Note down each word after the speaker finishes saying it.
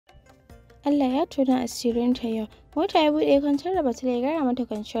Allah ya tona asirinta yau. Mota ya buɗe kwantar da Batul ya gara mata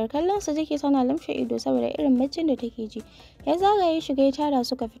kwanciyar. Kallonsa take tana lamshe ido saboda irin baccin da take ji. Ya zagaye shiga ya tara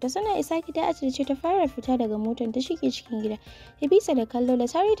suka fita. Suna isa gida Atil ce ta fara fita daga motar ta shige cikin gida. Ya bisa da kallo da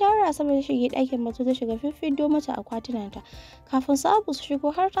sauri ta haura saboda shige ɗakin Batul ta shiga fiffido mata akwatunanta. Kafin su Abu su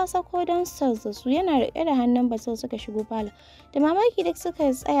shigo har ta sako don da su yana riƙe da hannun Batul suka shigo falon. Da mamaki duk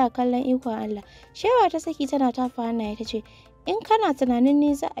suka tsaya kallon ikon Allah. Shewa ta saki tana tafa hannaye ta ce, in kana tunanin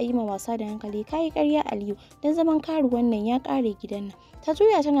ne za a yi ma wasa da hankali kayi ƙarya Aliyu don zaman karuwan nan ya ƙare gidan nan. Ta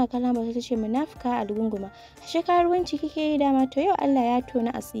juya tana kallon Batul ta ce munafika algunguma. Ashe karuwanci kike yi dama to yau Allah ya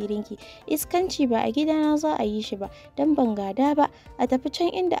tona asirinki. Iskanci ba a gidana za a yi shi ba don ban gada ba a tafi can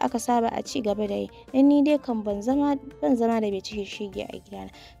inda aka saba a ci gaba da yi. Dan ni dai kan ban zama da bai cike shege a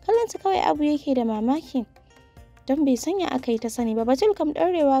gidana. Kallon ta kawai Abu yake da mamaki. Don bai sanya aka yi ta sani ba. Batul kam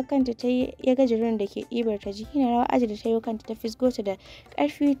ɗaurewa kanta ta yi ya ga jirin da ke ɗibar ta jiki na rawa aji da ta yi kanta ta fisgo ta da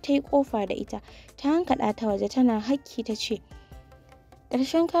ƙarfi ta yi ƙofa da ita. Ta hankaɗa ta waje tana hakki ta ce,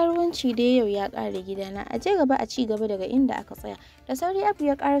 ƙarshen karuwanci dai yau ya ƙare gidana a je gaba a ci gaba daga inda aka tsaya. Da sauri Abu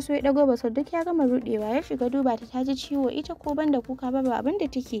ya ƙaraso ya ɗago Batul duk ya gama ruɗewa ya shiga duba ta ji ciwo ita ko banda kuka ba abin da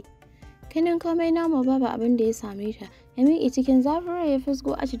take. Ganin komai namu babu abin da ya same ta. Ya miƙe cikin zafin rai ya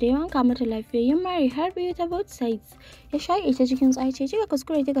fisgo aji da ya wanka mata lafiyayyen mari har biyu ta both sides. Ya shaƙe ta cikin tsaye kika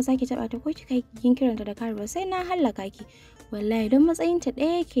kuskure kika sake taɓa ta ko kika yi kiranta da karuwa sai na hallaka ki. Wallahi don matsayinta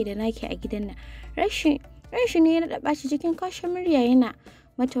ɗaya yake da naki a gidan nan. Rashi ne ya naɗa ɓaci cikin kashin murya yana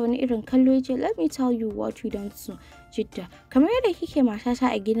mata wani irin kallo ya ce let me tell you what you don't know Jidda. Kamar yadda kike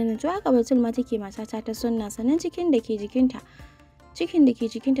matata a gidan nan to haka Batul ma take matata ta sunna sannan cikin da ke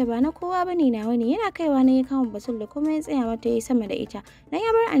jikinta ba na kowa bane nawa ne yana kaiwa na ya kama Batul da kuma ya tsaya mata yayi sama da ita dan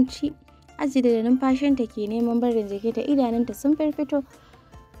ya bar anti Azida da numfashinta ke neman barin jikinta idanunta sun firfito.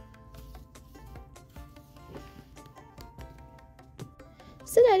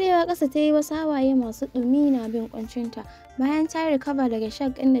 Sularewa ƙasa ta yi wasu hawaye masu ɗumi na bin ƙuncinta. Bayan ta recover daga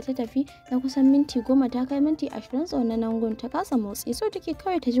shock ɗin da ta tafi na kusan minti 10 ta kai minti 20 zaune nan gun ta kasa motsi so take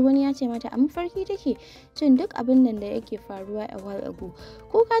kawai ta ji wani ya ce mata a mafarki take jin duk abin nan da yake faruwa a while ago.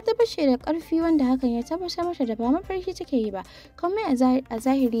 Kuka ta fashe da ƙarfi wanda hakan ya tabbatar mata da ba mafarki take yi ba. Komai a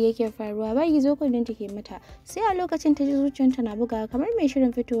zahiri yake faruwa ba gizo kudin take mata. Sai a lokacin ta ji zuciyarta na bugawa kamar mai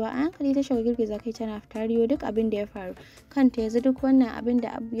shirin fitowa a hankali ta shiga girgiza kai tana tariyo duk abin da ya faru. Kanta yanzu duk wannan abin da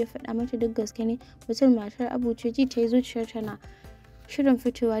Abu ya faɗa mata duk gaske ne. Batul matar Abu ce ji ta yi zuciyar tana shirin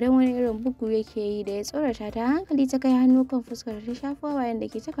fitowa don wani irin bugu yake yi da ya tsorata ta hankali ta kai hannu kan fuskar ta shafa wayan da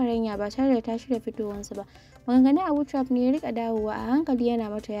ke ta karanya ba tare da ta shirya fitowansu ba. Maganganun Abu Trap ne ya rika dawowa a hankali yana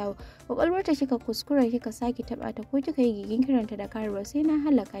mata yawo. Kwakwalwarta kika kuskura kika sake taba ta ko kika yi gigin kiranta da karuwa sai na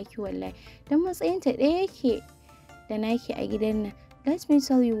halaka ki wallahi don matsayinta ɗaya yake da naki a gidan nan. Let me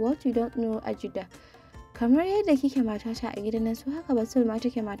tell you what you don't know Ajida. Kamar yadda kike matata a gidan nan su haka Batul ma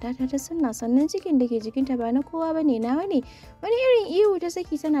take matata ta sunna sannan cikin da ke jikinta ba na kowa bane nawa ne. Wani irin ihu ta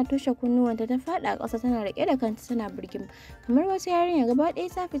saki tana toshe kunnuwanta ta faɗa ƙasa tana riƙe da kanta tana birgima kamar wata yarinya gaba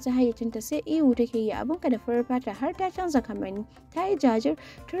ɗaya ta fita hayyacinta sai ihu take yi abinka da farar fata har ta canza kamanni ta yi jajir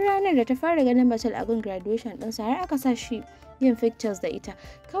tun ranar da ta fara ganin Batul a gun graduation ɗinsa har aka sa shi yin pictures da ita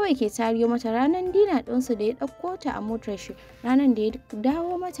kawai ke tariyo mata ranar dina ɗinsu da ya ɗauko ta a motar shi ranar da ya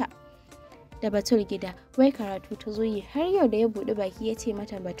dawo mata da Batul gida wai karatu ta zo yi har yau da ya buɗe baki ya ce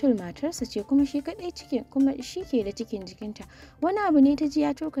mata Batul matarsa ce kuma shi kaɗai cikin kuma shi ke da cikin jikinta wani abu ne ta ji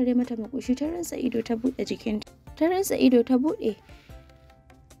ya tokare mata makoshi ta rinsa ido ta buɗe jikinta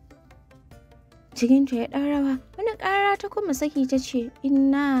jikinta ya ɗan rawa wani ƙara ta kuma saki ta ce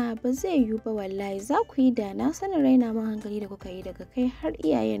inna ba zai yiwu ba wallahi za ku yi da na sanin raina man hankali da kuka yi daga kai har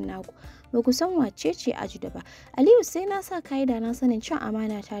iyayen naku ba ku san wace ce Ajuda ba Aliyu sai na sa kai da na sanin cin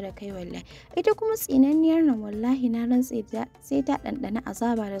amana ta da kai wallahi ita kuma tsinanniyar nan wallahi na rantse sai ta ɗanɗana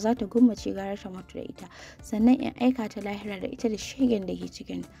azaba da za ta gummace gara ta mutu da ita sannan in aika ta lahira da ita da shegen da ke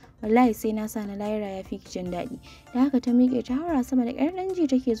cikin wallahi sai na sa na lahira ya fi ki jin daɗi da haka ta miƙe ta haura sama da ƙyar ɗan ji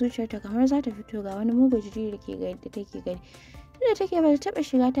take zuciyarta kamar za ta fito ga wani mugun jiri da take gani tunda take ba ta taɓa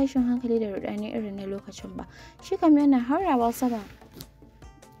shiga tashin hankali da rudani irin na lokacin ba shi kam yana haurawa sama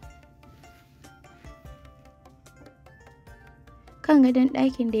kan gadon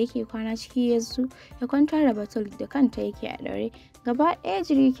ɗakin da yake kwana ciki ya kwantar da Batul da kanta yake a ɗaure gaba ɗaya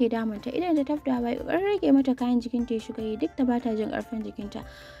jiri ke damunta idan ta tafda bai ƙoƙarin rage mata kayan jikinta ya shiga yi duk da bata jin ƙarfin jikinta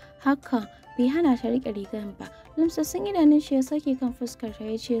haka bai hana ta riƙe rigan ba. Limsassun idanun shi ya sake kan fuskar ta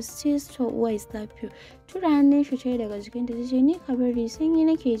ya ce stay so wise love you. Tura hannun shi ta daga jikinta ta ce ni ka bari sanyi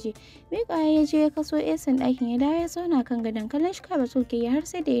nake ji. Miƙa ya je ya kaso esin ɗakin ya dawo ya zauna kan gadon kallon shi ka Batul ke har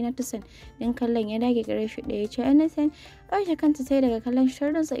sai da ya notice din kallon ya dage gare shi ɗaya ya ce anything. Ɗauke kanta sai daga kallon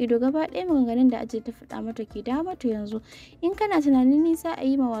shi sa ido gaba ɗaya maganganun da Aji ta faɗa mata ke dawo mata yanzu. In kana tunanin ni za a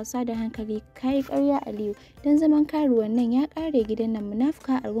yi ma wasa da hankali kayi ƙarya Aliyu dan zaman karuwan nan ya ƙare gidan nan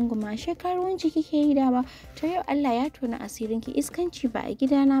munafuka a runguma ashe karuwanci kike yi dama to yau Allah ya tona asirinki iskanci ba a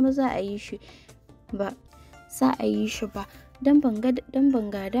gidana ba za a yi shi ba dan ban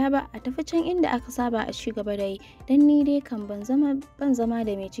gada ba a tafi can inda aka saba a ci gaba da yi dan ni dai kan ban zama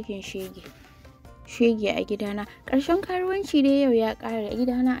da mai cikin shege a gidana. Ƙarshen karuwanci dai yau ya ƙare a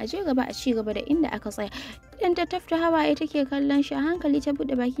gidana a je gaba a ci gaba da inda aka tsaya. Idan ta tafta hawaye take kallon shi a hankali ta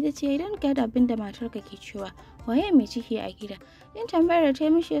buɗe baki ta ce idan ga abin da matarka ke cewa waye mai ciki a gida. Din tambayar da ta yi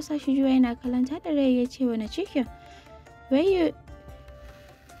mishi ya sa shi juya yana kallon ta da rai ya ce wani cikin where you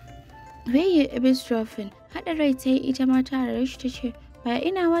eavesdropping. Haɗa rai ta yi ita ma ta rare shi ta ce ba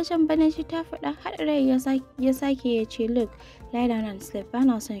ina wajen bane shi ta faɗa. Haɗa rai ya sake ya ce look lie down and sleep ba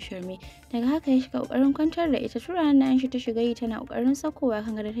na son shirme. Daga haka ya shiga ƙoƙarin kwantar da ita tura hannayen shi ta shiga yi tana ƙoƙarin saukowa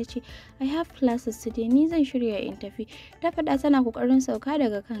kan gado ta ce I have classes today ni zan shirya in tafi. Ta faɗa tana ƙoƙarin sauka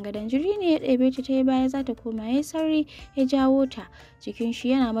daga kan gadon jiri ne ya ɗebe ta yi baya za ta koma ya sauri ya jawo ta jikin shi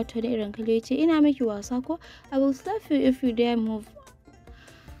yana mata da irin kallo ya ce ina miki wasa ko I will slap you if you dare move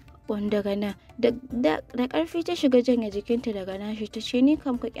daga nan da ƙarfi ta shiga janye jikinta daga nashi ta ce ni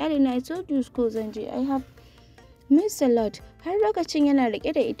kam ka kyale na I told you school zan je I have missed a lot. Har lokacin yana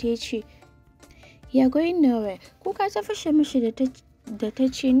rike da ita ya ce ya going nowhere. Kuka ta fashe mishi da ta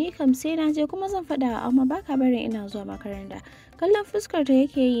ce ni kam sai na je kuma zan faɗa amma baka barin ina zuwa makaranta. Kallon fuskar ta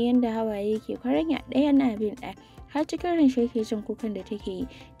yake yi yanda hawaye yake kwaranya ɗaya na bin ɗaya har cikin ran shi yake jin kukan da take yi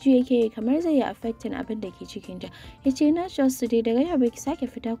ji yake yi kamar zai yi affecting abin da ke cikinta. Ya ce not just today daga yau baki sake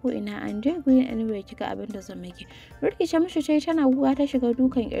fita ko ina and dare going anywhere kika abin da zan miki. Rikice mishi ta tana kuka ta shiga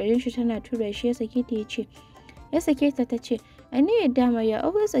dukan ƙirjin shi tana tura shi ya sake ta ce I knew it dama you're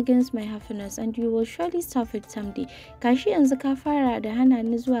always against my happiness and you will surely stop it someday. Kashi yanzu ka fara da hana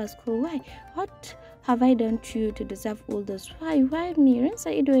ni zuwa school. Why? What have I done to you to deserve all this? Why me?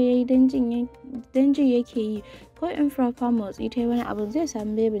 Rinsa ido yayi dan jin yake yi ko improper motsi ta yi wani abu zai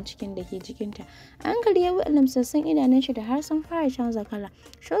samu bebin cikin da ke jikinta. A hankali ya buɗe lamsassun idanun shi da har sun fara canza kala.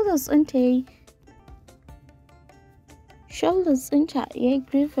 Shoulders ɗinta ya yi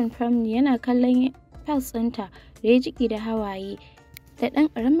griffin firmly yana kallon pals ɗinta da ya jiki da hawaye da ɗan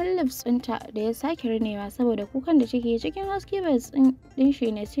ƙaramin lips ɗinta da ya sake rinewa saboda kukan da take cikin husky voice ɗin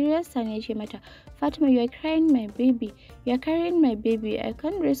shi ne serious ne ce mata Fatima you are carrying my baby I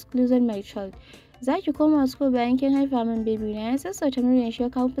can't risk losing my child. Zaki koma school bayan kin haifa min baby na. Ya sassauta muryar shi ya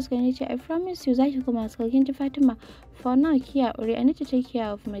kawo fuskar ya ce I promise you zaki koma school kin ji Fatima. For now ki haƙuri I need to take care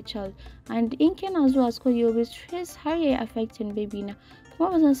of my child and in kina zuwa school you will be stressed har yayi affecting baby na. Kuma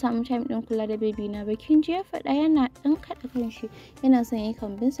ba zan samu time ɗin kula da baby na ba kin ji ya faɗa yana ɗan kaɗa kanshi yana son yi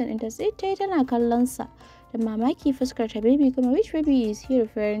convincing ɗinta sai ta yi tana kallon sa da mamaki fuskar ta baby kuma which baby is he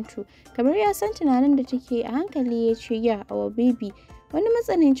referring to. Kamar ya san tunanin da take a hankali ya ce yeah our baby. Wani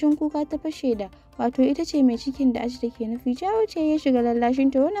matsanancin kuka ta fashe da wato ita ce mai cikin da Aji take nufi. Jawo ce ya shiga lallashin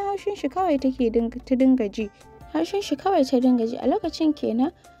ta wani haushin shi kawai ta dinga ji. Haushin shi kawai ta dinga ji a lokacin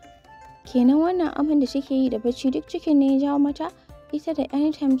kenan wannan abin da take yi da bacci duk cikin ne ya jawo mata. Ita da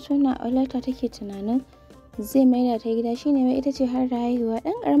anytime suna aulata take tunanin zai maida ta gida shine mai ita ce har da haihuwa.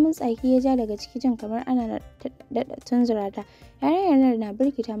 Dan karamin tsaki ya ja daga ciki jin kamar ana daɗa tunzura ta. Yarinyar na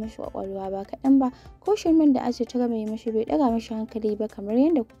birkita mashi kwakwalwa ba kaɗan ba ko shirmin da Aji ta gama yi mashi bai ɗaga mashi hankali ba kamar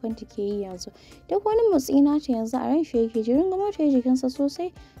yadda kukan take yi yanzu. Duk wani motsi nata yanzu a ran shi yake ji rungumo ta jikinsa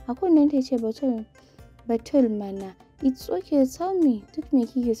sosai a kunnen ta ce Batul mana it's okay tell me duk me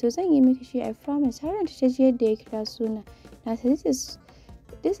kike so zan yi miki shi I promise. Har ta ji yadda ya kira suna nata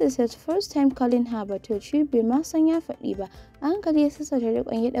this is his first time calling her Batul shi bai ma san ya faɗi ba. A hankali ya sassauta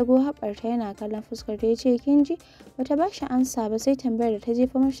riƙon ya ɗago haɓarta yana kallon fuskar ta ya ce kin ji bata ba shi ansa ba sai tambayar da ta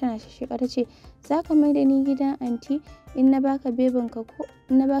jefa mashi tana shishika ta ce za ka mai da ni gidan anti in na baka bebin ka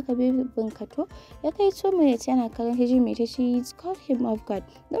to ya kai 2 minutes yana kallon ta ji mai ta ce it's called him off guard.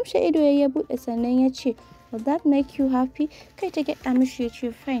 Lumshe ido ya buɗe sannan ya ce will that make you happy? Kai ta gyaɗa mishi ya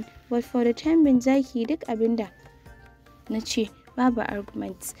ce fine but for the time being zaki yi duk abinda na ce babu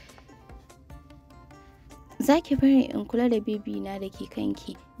arguments. Zaki bari in kula da baby na da ke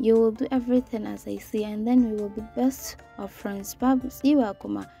kanki. You will do everything as I say and then we will be best of friends. Babu tsiwa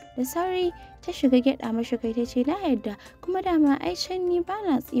kuma Da sauri ta shiga gyaɗa mashi kai ta ce na yarda kuma dama ai can ni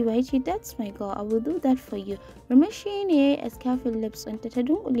bana tsiwa. Ya ce that's my girl, I will do that for you. Murmushi ne ya yi escaping lips ɗinta ta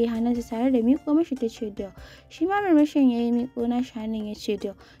dunkule hannunta tare da miƙo mashi ta ce deal. Shi ma murmushin ya yi miƙo nashi hannun ya ce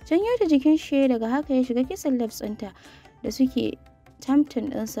deal. Janyo ta jikin shi daga haka ya shiga kisan lips ɗinta da suke tempting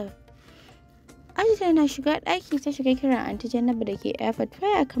ɗinsa. Ajita na shiga ɗaki ta shiga kiran anti Jannaba da ke airport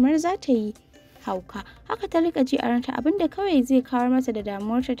waya kamar za ta yi hauka. Haka ta rika ji a ranta abinda kawai zai kawar mata da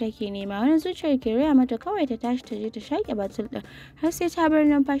damuwarta take nema. Wani zuciyar ke raya mata kawai ta tashi ta je ta shaƙe batul ɗin har sai ta bar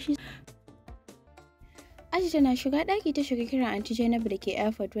numfashi. Ajita na shiga ɗaki ta shiga kiran anti Zainab da ke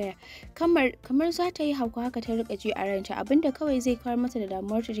airport waya. Kamar za ta yi hauka haka ta rika ji a ranta abinda kawai zai kawar mata da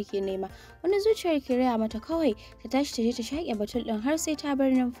damuwarta take nema. Wani zuciyar ke raya mata kawai ta tashi ta je ta shaƙe batul ɗin har sai ta bar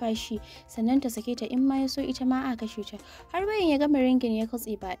numfashi sannan ta sake ta in ma ya so ita ma a kashe ta. Har wayan ya gama ringin ya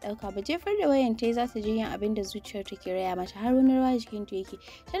katse ba a ɗauka ba. Jefar da wayan ta yi za ta je yin abin da zuciyar ta ke raya mata har wani rawa jikinta yake.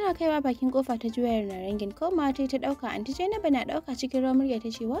 Tana kaiwa bakin kofa ta ji wayar na ringin komawa ta yi ta ɗauka. Anti Zainab na ɗauka cikin rawar murya ta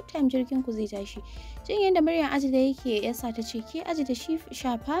ce what time jirgin ku zai tashi. Jin yadda muryar Ajida yake yasa ta ce ke Ajida shi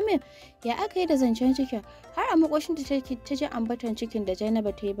shafa min ya aka yi da zancen cikin. Har a makoshinta ta ji ambaton cikin da Zainaba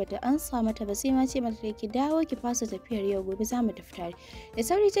ta yi bata ansa mata ba sai ma ce mata ki dawo ki fasa tafiyar yau gobe za mu tafi tare. Da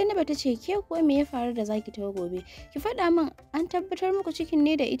sauri Zainaba ta ce ke kuwa me ya faru da zaki tafi gobe? Ki faɗa min an tabbatar muku cikin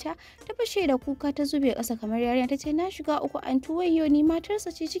ne da ita? Ta fashe da kuka ta zube ƙasa kamar yarinya ta ce na shiga uku an tuwayo ni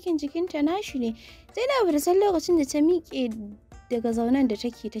matarsa ce cikin jikinta nashi ne. Zainaba ta san lokacin da ta miƙe daga zaunen da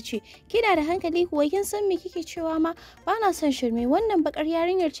take ta ce kina da hankali kuwa kin san me kike cewa ma bana son shirme wannan bakar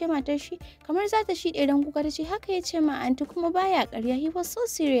yarinyar ce matar shi kamar za ta shiɗe dan kuka ta ce haka ya ce ma anti kuma baya ƙarya he was so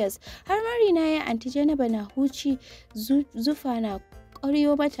serious har mari na ya anti Janaba na huci zufa na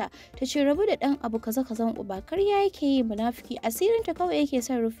ƙaryo mata ta ce rabu da ɗan abu kaza kazan uba karya yake yi munafiki asirinta kawai yake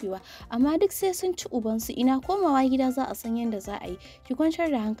son rufewa amma duk sai sun ci ubansu ina komawa gida za a san yadda za a yi ki kwantar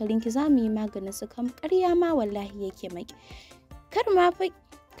da hankalinki za mu yi maganin su kam karya ma wallahi yake maki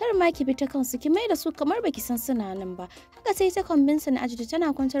kar ma ki bi ta kansu ki mai da su kamar baki san suna nan ba. Haka sai ta kwambinsa na Ajita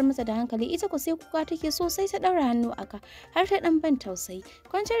tana kwantar masa da hankali ita ko sai kuka take so sai ta daura hannu aka har ta dan ban tausayi.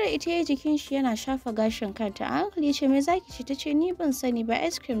 Kwantar da ita ya jikin shi yana shafa gashin kanta a hankali ya ce me zaki ci tace ni ban sani ba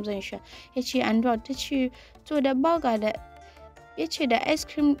ice cream zan sha. Yace and what tace to da burger da yace da ice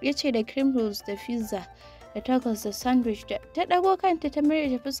cream yace da cream rolls da pizza da tacos da sandwich da ta dago kanta ta murya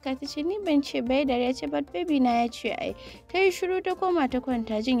ta fuska ta ce ni ban ce bai da ya ce but baby na ya ce ai ta yi shiru ta koma ta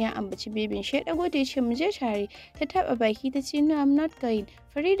kwanta jin ya ambaci bebin shi ya dago da ya ce mu je tare ta taba baki ta ce no I'm not going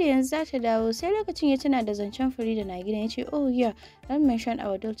Farida yanzu za ta dawo sai lokacin ya tuna da zancen Farida na gidan ya ce oh yeah don't mention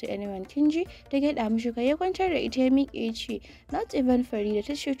our dog to anyone kin ji ta gyaɗa mishi kai ya kwantar da ita ya miƙe ya ce not even Farida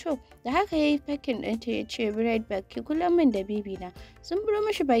ta ce to da haka ya yi packing ɗinta ya ce be right back ki kula min da baby na sun buro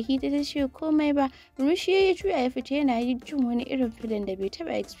mishi baki ta ce komai ba murmushi ya juya ya fita yana jin wani irin filin da bai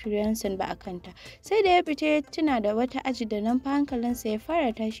taɓa experiencing ba a kanta sai da ya fita ya tuna da wata aji da nan fa hankalinsa ya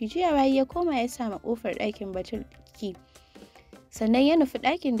fara tashi jiya ya koma ya sa ma kofar ɗakin batul ki sannan ya nufi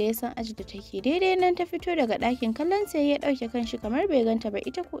ɗakin da ya san aji da take daidai nan ta fito daga ɗakin kallon sai ya ɗauke kanshi kamar bai ganta ba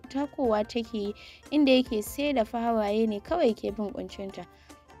ita takowa take yi inda yake sai da hawaye ne kawai ke bin kuncinta.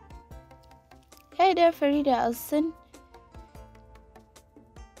 Hey there Farida Alsin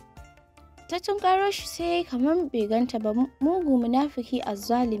ta tunkaro shi sai kamar bai ganta ba mugu munafiki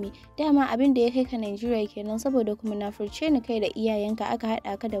azzalimi dama abin da ya kai ka Najeriya kenan saboda ku munafurce ni kai da iyayenka aka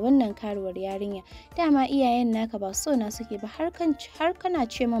haɗa ka da wannan karuwar yarinya dama iyayen naka ba so na suke ba har kana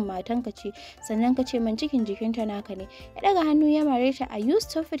ce min matanka ce sannan ka ce min cikin jikinta naka ne ya daga hannu ya mare ta a you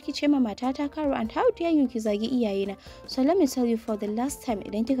stupid ki ce ma matata karuwa and how dare you ki zagi iyayena so let me tell you for the last time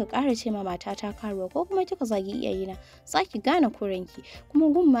idan kika ƙara ce ma matata karuwa ko kuma kika zagi iyayena za ki gane kuranki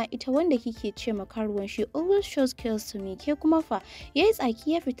kuma gumma ita wanda kike ce ma karuwan she always shows kills to me ke kuma fa yayi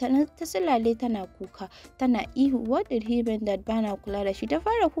tsaki ya fita ta silale tana kuka tana ihu what did he mean that bana kula da shi ta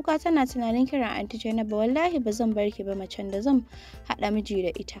fara kuka tana tunanin kiran anti Jainaba wallahi ba zan bar ki ba macen da zan hada miji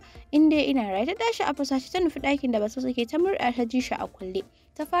da ita in dai ina rai ta tashi a fusace ta nufi ɗakin da ba su suke ta murɗa ta ji shi a kulle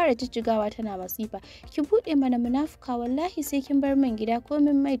ta fara jijjigawa tana masifa ki bude mana munafuka wallahi sai kin bar min gida ko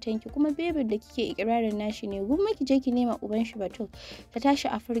min mai tanki kuma bebin da kike ikirarin nashi ne gumma ki je ki nema uban shi batul ta tashi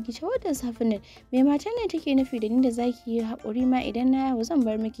a firgice wadda safin nan me matan ne take nufi da ni da zaki yi haƙuri ma idan na yawo zan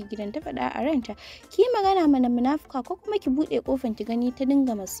bar miki gidan ta faɗa a ranta ki magana mana munafuka ko kuma ki bude kofan ki gani ta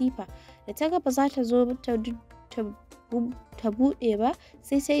dinga masifa da ta ga ba za ta zo ta bude ba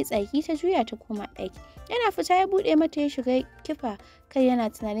sai tsaki ta juya ta koma ɗaki yana fita ya bude mata ya shiga kifa kai yana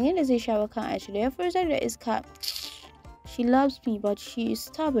tunanin yadda zai shawo kan Aisha da ya furzar da iska she loves me but she is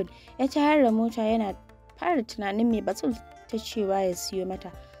stubborn ya tayar da mota yana fara tunanin me batul ta cewa ya siyo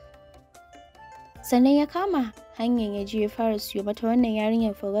mata sannan ya kama hanyar ya je ya fara siyo mata wannan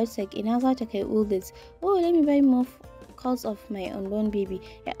yarinyar for God's sake ina za ta kai all this. Oh, let me buy more cause of my unborn baby.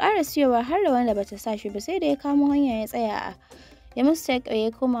 Ya ƙara siyowa har da wanda bata sa shi ba sai da ya kamo hanya ya tsaya a ya musu take ya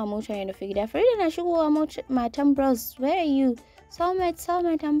koma mota ya nufi gida. Farida na shigowa matan Bros, where are you?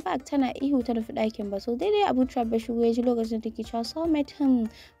 Soulmate, I'm back. Tana ihu ta nufi ɗakin ba. So daidai Abu Trab ya shigo ya ji lokacin da take cewa soulmate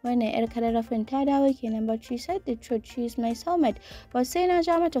wannan yar kadarafin ta dawo kenan, but she said the truth, she is my soulmate. But sai na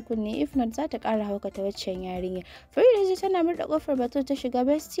ja mata kunne, if not za ta ƙara haukata waccan yarinya. Farida ji tana murɗa ƙofar Batul ta shiga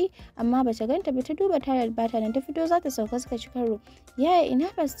Besti amma bata ganta ba, ta duba tayar bata nan ta fito za ta sauka suka ci karo. Yaya ina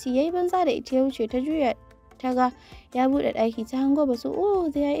Besti? Yayi banza da ita ya wuce, ta juya ta ga ya buɗe ɗaki ta hango Batul. Oh,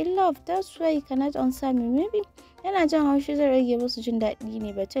 they are in love, that's why you cannot answer me. Maybe yana jin haushi zai rage musu jin daɗi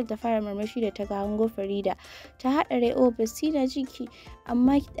ne. Batul ta fara murmushi da ta ga hango Farida ta haɗa rai. Oh, Besti na jiki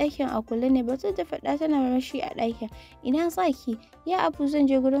amma ɗakin a kulle ne. Batul ta faɗa tana murmushi a ɗakin. Ina zaki? Ya Abu zan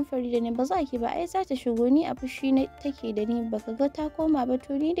je gurin Farida ne. Ba za ki ba, ai za ta shigo, ni a fushi ne take da ni. Baka ga ta koma ba,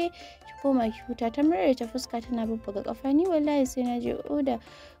 to ni dai ki koma ki huta. Ta murar ta fuska tana bubbuga kafa. Ni wallahi sai na je oda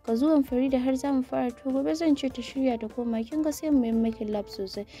ka zuwan Farida har za mu fara, to gobe zan ce ta shirya ta koma, kin ga sai mu yi makin lab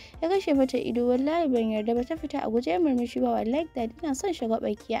sosai. Ya kashe mata ido. Wallahi ban yarda ba. Ta fita a guje murmushi. Ba, I like that, ina son shiga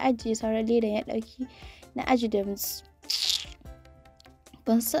baki. Ya ajiye sauran ledan ya ɗauki na aji da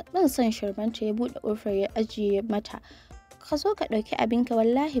ban son shirmanta. Ya buɗe ƙofar ya ajiye mata. Ka zo ka ɗauki abinka,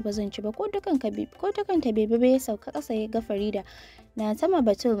 wallahi ba zan ci ba, ko ta kanta bebe ya sauka ƙasa ya ga Farida na tama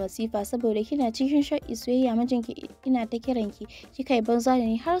Batul masifa saboda kina cikin shauƙi soyayya mijinki ina ta kiranki kika yi banza da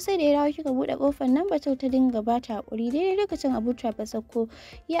ni har sai da ya dawo kika buɗe ƙofar nan. Batul ta dinga bata haƙuri. Daidai lokacin Abu ta sauko.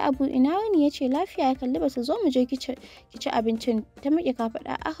 Ya Abu ina wani? Ya ce lafiya. Ya kalli Batul. Zo mu je ki ci abincin. Ta miƙe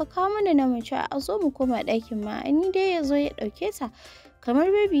kafaɗa. Aka kawo mana na mace, a zo mu koma ɗakin ma, ni dai ya zo ya ɗauke ta kamar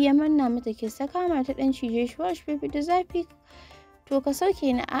baby ya manna mata kiss, ta kama ta ɗan cije shi. Wash baby da zafi, to ka sauke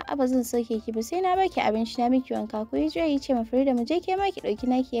ni. A'a ba zan sauke ki ba, sai na baki abinci na miki wanka. Ko ya ce ma Farida mu je ke ma ki ɗauki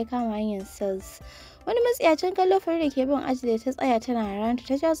naki. Ya kama hanyar cells. Wani matsiyacin kallo Farida ke bin aji da ta tsaya tana ranta.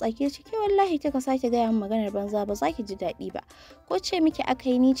 Ta ja tsaki ce ke wallahi kika sake gaya min maganar banza ba za ki ji daɗi ba. Ko ce miki aka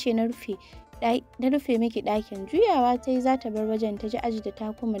yi ni ce na rufe miki ɗakin. Juyawa ta yi za ta bar wajen, ta ji aji da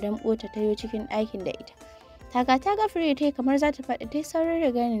ta kuma damɓo ta tayo cikin ɗakin da ita. Ta ga Farida ta yi kamar za ta faɗi, ta yi saurin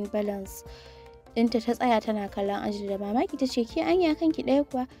regainin balance ɗinta. Ta tsaya tana kallon aji da mamaki. Ta ce ke anya kanki ɗaya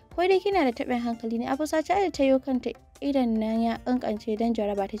kuwa, ko dai kina da taɓin hankali ne? A fusace aji ta yo kanta, idan nan ya ƙanƙance don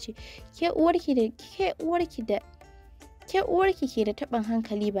jaraba. Ta ce ke uwarki ke da taɓin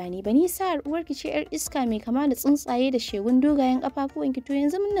hankali ba ni ba. Ni sa'ar uwarki ce yar iska mai kama da tsuntsaye da shegun dogayen ƙafafuwanki. To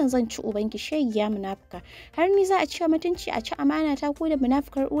yanzu nan zan ci ubanki shayya munafuka. Har ni za a ci mutunci, a ci amana ta ku da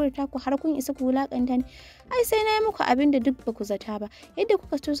munafukar uwar ta ku har kun isa ku wulaƙanta ni. Ai sai na yi muku abin da duk ba ku zata ba. Yadda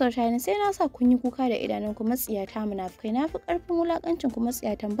kuka tozarta ni sai na sa kun yi kuka da idanunku matsiyata munafukai. Na fi ƙarfin wulaƙancin ku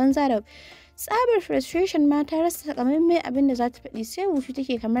matsiyatan banza da tsabar frustration ma ta rasa takamaiman abin da za ta faɗi sai wufi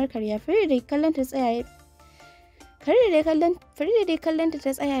take kamar karya. Farida dai kallon ta tsaya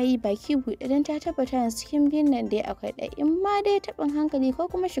yi baki buɗe don ta tabbata yanzu cikin biyun nan dai akwai ɗaya, in ma dai taɓin hankali ko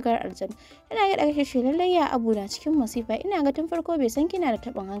kuma shigar aljanna. Ina ga ɗaga shi lallai ya Abu na cikin masifa. Ina ga tun farko bai san kina da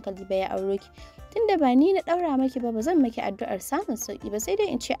taɓin hankali ba ya auro ki. Tunda ba ni na ɗaura maki ba, ba zan maki addu'ar samun sauƙi ba, sai dai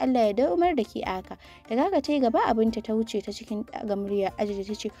in ce Allah ya daumar da ke a haka. Da haka ta yi gaba abinta ta wuce ta cikin ɗaga murya. Aji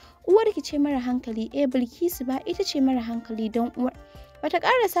ta ce uwarki ce mara hankali. Bilkisu ba ita ce mara hankali don uwar. Bata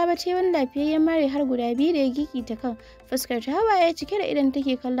ƙarasa ba ce wani lafiyayyen mare har guda biyu da ya gigita kan fuskar ta. Hawaye cike da idan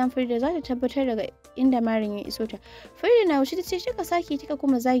take kallon Farida za ta tabbatar daga inda marin ya iso ta. Farida na wuce ta ce kika saki kika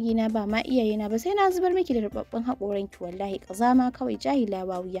kuma zagi na ba ma iyayena ba, sai na zubar miki da rubabbun haƙoran ki. Wallahi ƙazama kawai jahila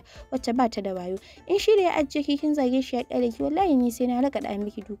wawiya wacce ba ta da wayo. In shi da ya ajiye ki kin zage shi ya ƙyale ki, wallahi ni sai na raka da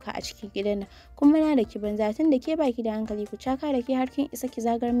miki duka a cikin gidan nan. Kuma na da ki banza tun da ke baki da hankali ku caka da ke har kin isa ki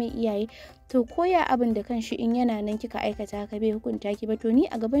zagar mai iyaye. To koya abin da kanshi in yana nan kika aikata haka bai hukunta ki ba, to ni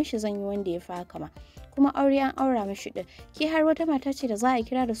a gaban shi zan yi wanda ya fi haka ma. Kuma aure an aura mishi din. Ki har wata mata ce da za a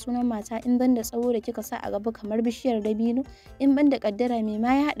kira da sunan mata in ban da tsawo da kika sa a gaba kamar bishiyar dabino, in ban da kaddara mai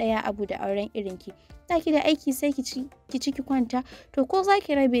ma ya haɗa ya Abu da auren irin ki. Ta ki da aiki sai ki ci ki kwanta, to ko za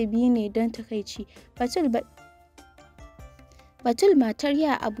ki rabe biyu ne don takaici. Batul matar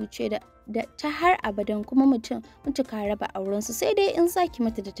ya Abu ce da ta har abadan, kuma mutu ka raba aurensu, sai dai in zaki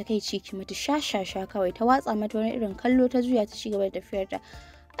mata da takaici ki mata sha kawai. Ta watsa mata wani irin kallo ta juya ta cigaba da tafiyarta.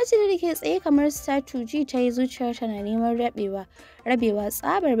 Ajiyar da ke tsaye kamar statue ji ta yi zuciyarta na neman rabewa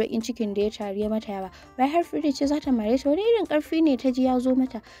tsabar bakin cikin da ya tare mata yawa. Bai har Farida ce za ta mare ta, wani irin karfi ne ta ji ya zo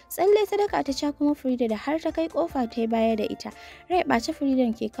mata. Tsalle ta daka ta ca kuma Farida da har ta kai kofa ta yi baya da ita. Rai ɓace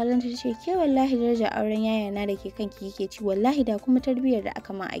Farida ke kallon ta ce ke wallahi daraja auren yayana da ke kanki yake ci, wallahi da kuma tarbiyyar da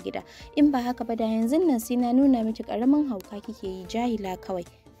aka ma a gida. In ba haka ba da yanzu nan sai na nuna miki karamin hauka kike yi, jahila kawai.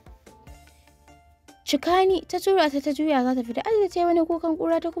 Cikani ta tura ta juya za ta fita. Aji ta yi wani kukan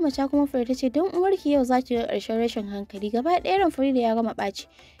kura ta kuma fure ta ce don uwarki yau za ki ga ƙarshen rashin hankali. Gaba ɗaya ran Farida ya gama ɓaci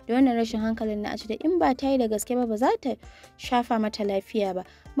da wannan rashin hankalin na Aji da in ba ta yi da gaske ba za ta shafa mata lafiya ba.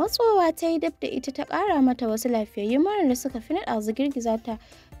 Matsowa ta yi dab da ita ta ƙara mata wasu lafiyayyun marar da suka fi naɗa su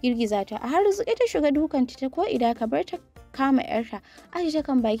girgiza ta a har zuƙi ta shiga dukanta ta ko ida ka bar ta kama yarta. Aji ta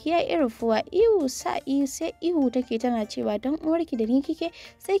kan baki ya irin fuwa ihu sai ihu take tana cewa don uwarki da ni kike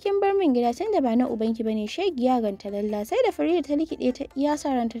sai kin bar min gida tunda ba na ubanki bane shegiya ganta lalla. Sai da Farida ta likide ta iya sa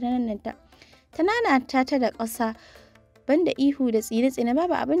ranta ta nanata ta da ƙasa banda ihu da tsine-tsine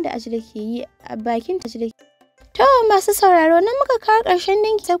babu abin da Aji da ke yi a bakin ta da To masu sauraro nan muka kawo ƙarshen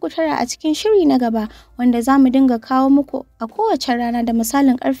dangi sai ku tara a cikin shiri na gaba wanda za mu dinga kawo muku a kowace rana da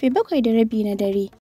misalin ƙarfe 7:30 na dare.